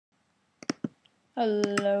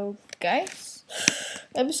Hello guys,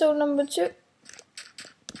 episode number 2.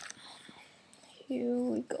 Here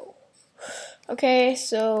we go. Okay,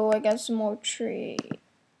 so I got some more tree.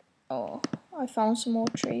 Oh, I found some more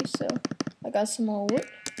trees, so I got some more wood.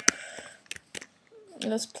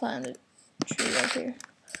 Let's plant a tree right here.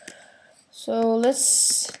 So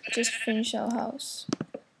let's just finish our house.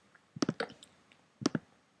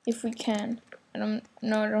 If we can. I don't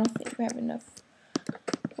think we have enough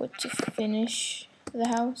wood to finish the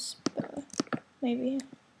house, but maybe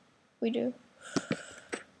we do.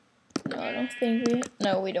 No, I don't think we.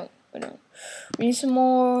 No, we don't. We need some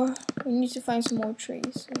more. We need to find some more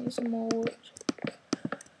trees. We need some more wood.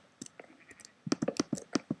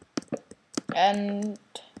 And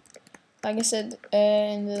like I said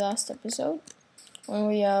in the last episode, when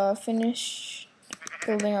we finish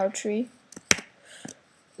building our tree.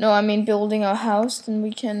 No, I mean building our house, then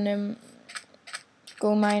we can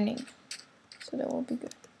go mining. So that will be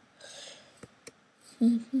good.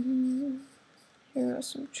 Here are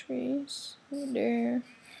some trees. Over there.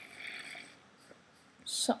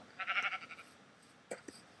 So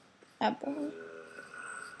apple.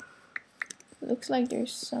 Looks like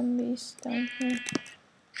there's zombies down here.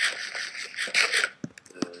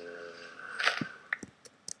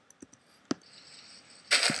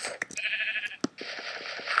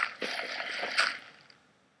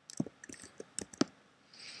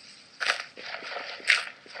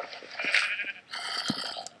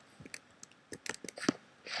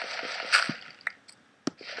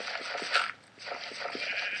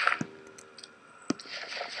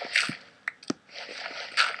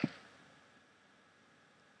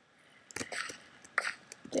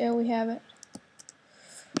 There we have it.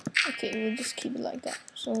 Okay, we'll just keep it like that,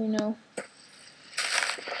 so we know that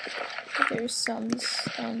there's zombies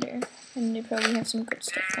down there, and they probably have some good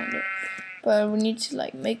stuff down there. But we need to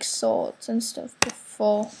like make swords and stuff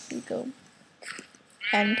before we go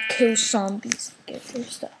and kill zombies and get their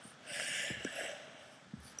stuff.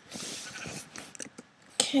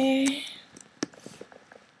 Okay.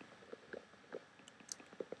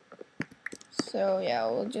 So yeah,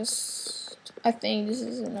 we'll just. I think this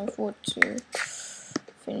is enough wood to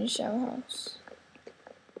finish our house.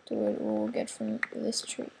 The wood we'll get from this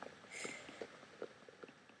tree.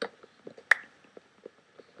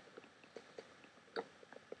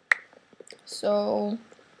 So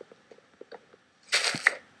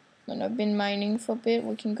when I've been mining for a bit,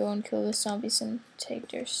 we can go and kill the zombies and take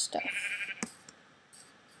their stuff.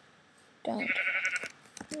 Down.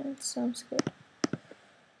 Yeah, that sounds good.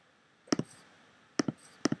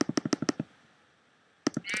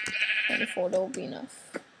 24, that will be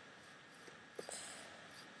enough.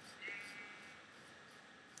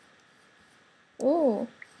 Oh,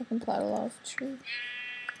 I can plant a lot of trees.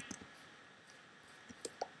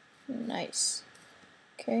 Nice.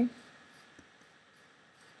 Okay.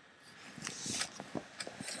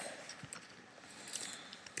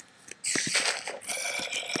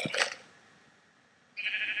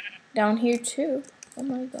 Down here too. Oh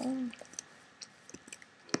my god.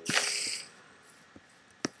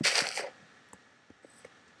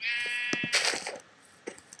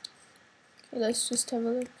 Okay, let's just have a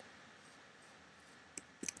look.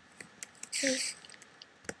 Okay.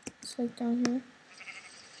 It's like down here.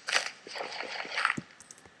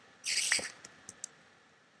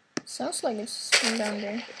 Sounds like it's from down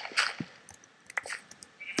there.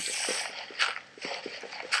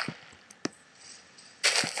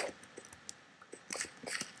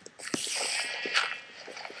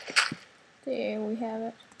 There we have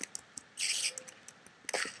it.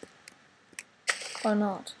 Or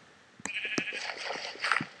not.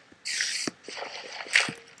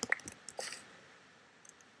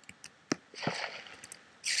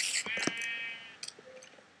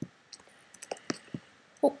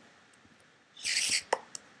 Oh.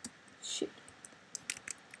 Shit.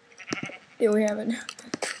 There we have it.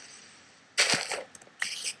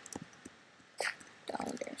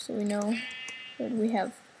 Down there. So we know that we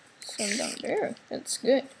have some down there. That's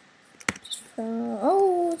good. Just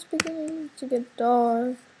oh, it's beginning to get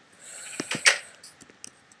dark.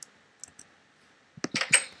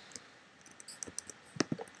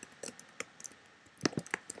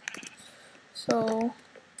 So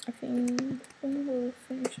I think we'll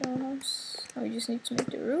finish our house. Now we just need to make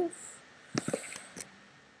the roof.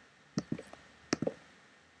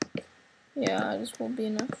 Yeah, this will be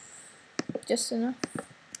enough. Just enough.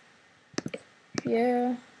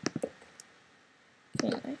 Yeah.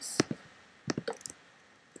 Okay, nice.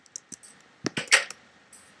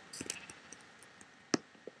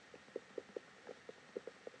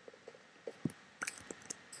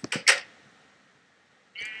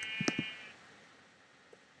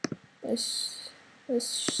 Let's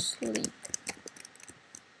sleep.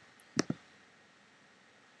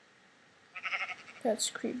 That's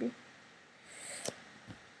creepy.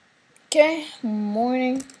 Okay,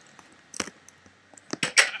 morning.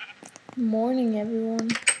 Morning, everyone.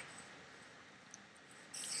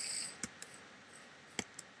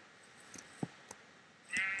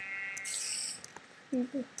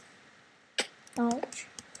 Creepy. Ouch.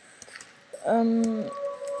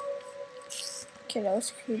 Okay, that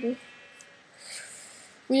was creepy.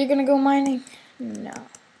 We're gonna go mining? No.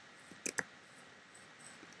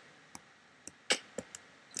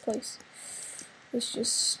 Please. Let's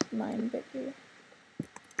just mine a bit here.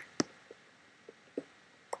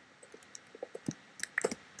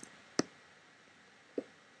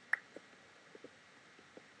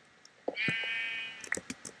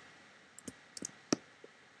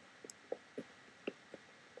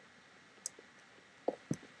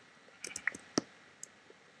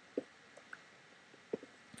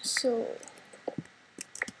 So,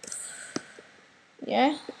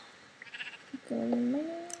 yeah.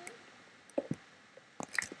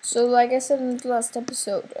 So, like I said in the last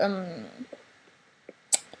episode,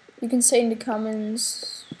 you can say in the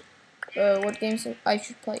comments what games I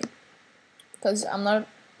should play, because I'm not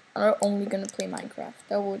only gonna play Minecraft.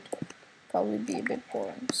 That would probably be a bit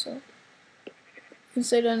boring. So, you can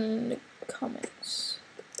say that in the comments.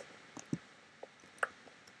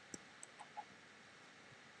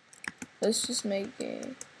 Let's just make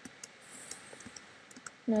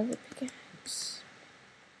another pickaxe.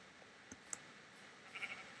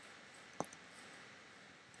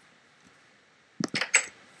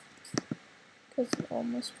 Because it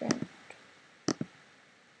almost ran out.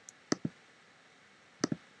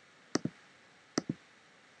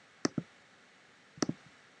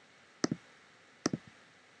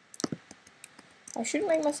 I should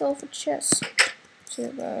make myself a chest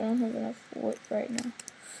too, but I don't have enough wood right now.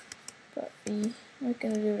 But I'm not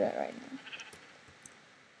gonna do that right now.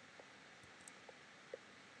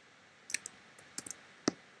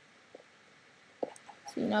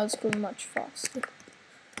 See, now it's going much faster.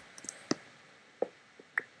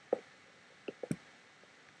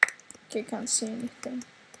 Okay, can't see anything.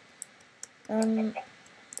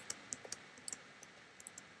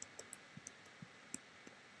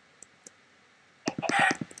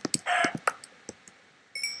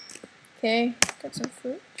 Okay, got some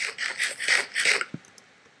fruit.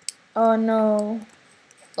 Oh no.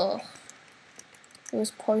 Ugh. It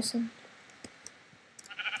was poison.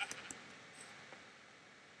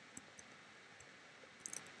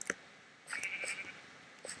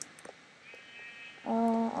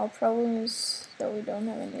 Our problem is that we don't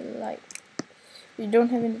have any light. We don't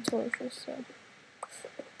have any torches, so.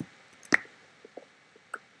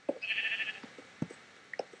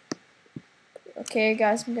 Okay,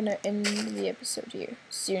 guys, I'm gonna end the episode here.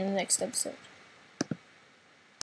 See you in the next episode.